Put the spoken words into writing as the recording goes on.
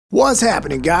What's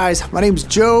happening, guys? My name's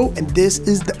Joe, and this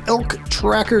is the Elk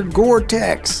Tracker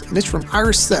GORE-TEX, and it's from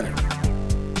Irish Setter.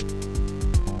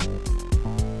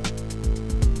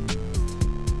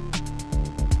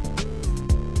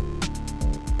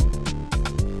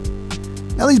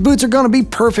 Now these boots are going to be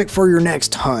perfect for your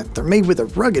next hunt. They're made with a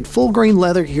rugged full grain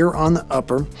leather here on the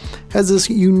upper. Has this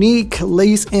unique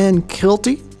lace end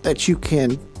kilty that you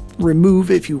can remove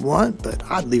if you want, but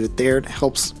I'd leave it there. It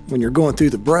helps when you're going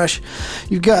through the brush.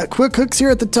 You've got quick hooks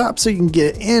here at the top so you can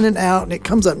get it in and out, and it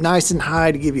comes up nice and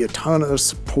high to give you a ton of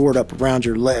support up around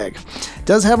your leg. It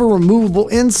does have a removable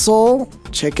insole.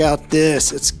 Check out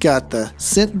this. It's got the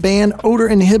ScentBan odor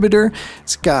inhibitor.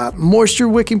 It's got moisture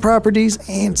wicking properties,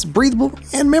 and it's breathable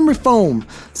and memory foam.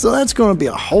 So that's going to be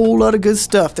a whole lot of good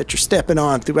stuff that you're stepping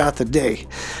on throughout the day.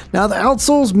 Now the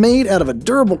outsole's made out of a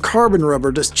durable carbon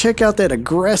rubber. Just check out that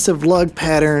aggressive lug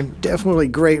pattern. Definitely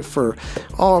great for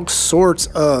all sorts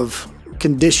of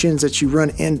conditions that you run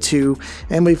into.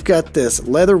 And we've got this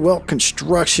leather welt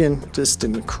construction, just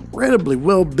incredibly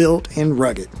well built and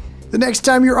rugged. The next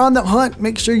time you're on the hunt,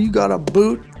 make sure you got a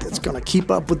boot that's going to keep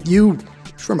up with you.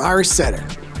 It's from Irish Setter.